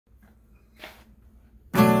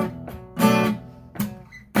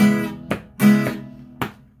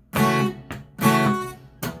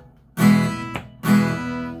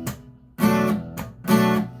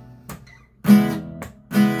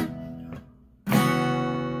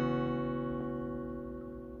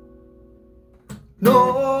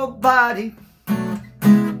Nobody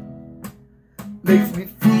makes me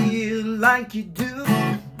feel like you do.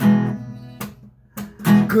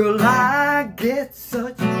 Girl, I get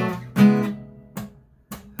such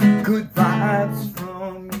good vibes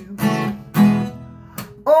from you.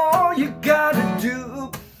 All you gotta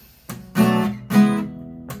do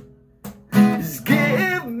is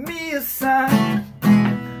give me a sign.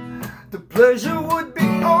 The pleasure would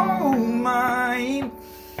be all mine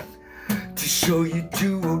to show you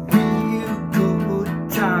to a real good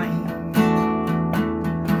time.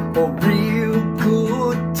 A real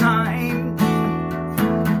good time.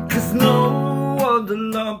 'Cause no other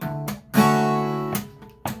love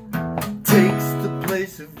takes the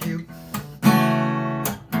place of you.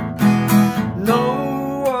 No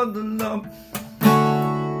other love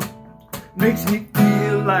makes me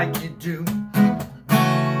feel like you do.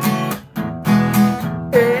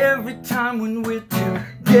 Every time when we're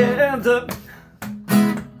together,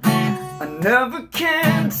 I never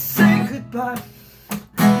can say goodbye.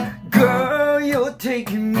 Girl, you're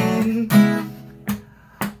taking me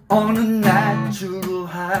on a natural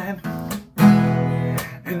high,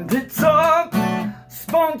 and it's all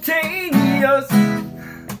spontaneous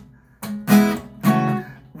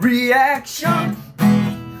reaction,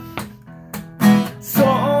 so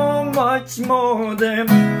much more than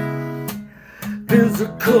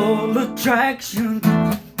physical attraction.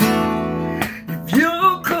 If you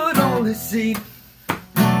could only see,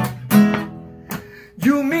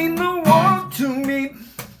 you mean the world to me.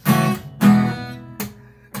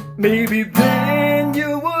 Maybe then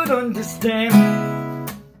you would understand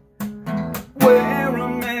where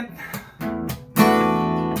I'm at,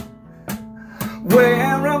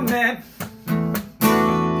 where I'm at.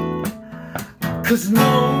 'Cause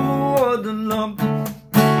no other love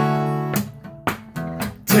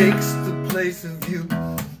takes the place of you.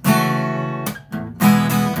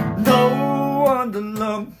 No other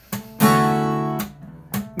love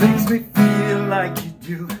makes me feel like you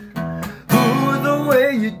do. Ooh, the way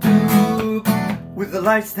you do, with the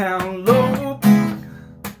lights down low.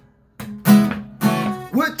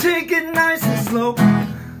 We'll take it nice and slow.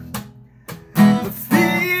 The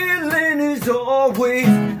feeling is always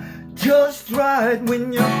just right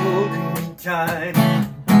when you're holding me tight.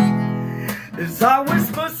 As I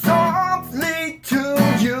whisper softly to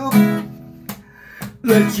you,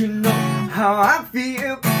 let you know how I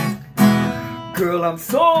feel. Girl, I'm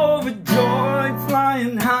so overjoyed,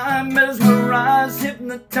 flying high, mesmerized,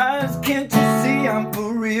 hypnotized. Can't you see I'm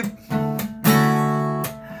for real?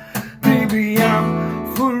 Baby, I'm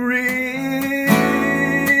for real.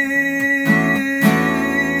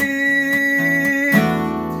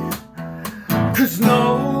 'Cause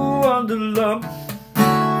no other love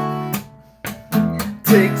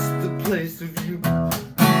takes the place of you.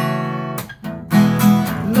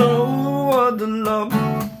 No other love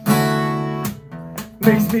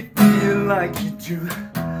makes me feel like you do.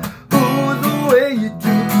 Ooh, the way you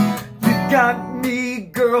do, you got me,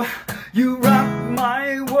 girl. You rock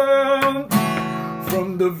my world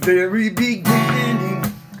from the very beginning.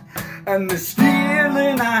 And this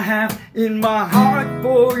feeling I have in my heart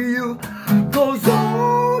for you goes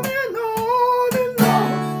on and on and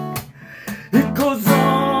on. It goes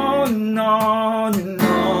on and on and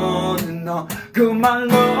on and on. Girl, my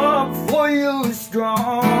love for you is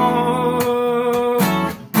strong.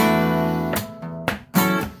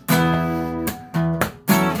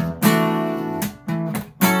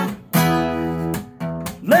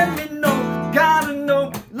 Let me know, gotta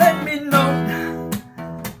know, let me know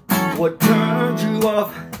what turned you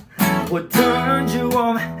off, what turned you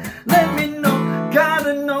on. Let me know,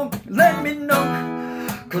 gotta know, let me know.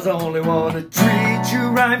 'Cause I only wanna treat you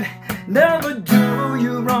right, never do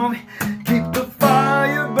you wrong. Keep the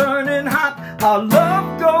fire burning hot, our love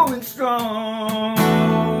going strong.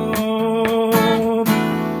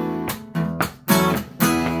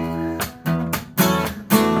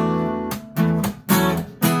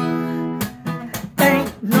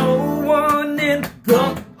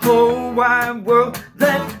 Wide world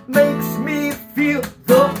that makes me feel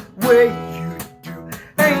the way you do.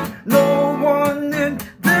 Ain't no one in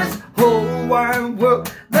this whole wide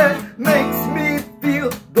world that makes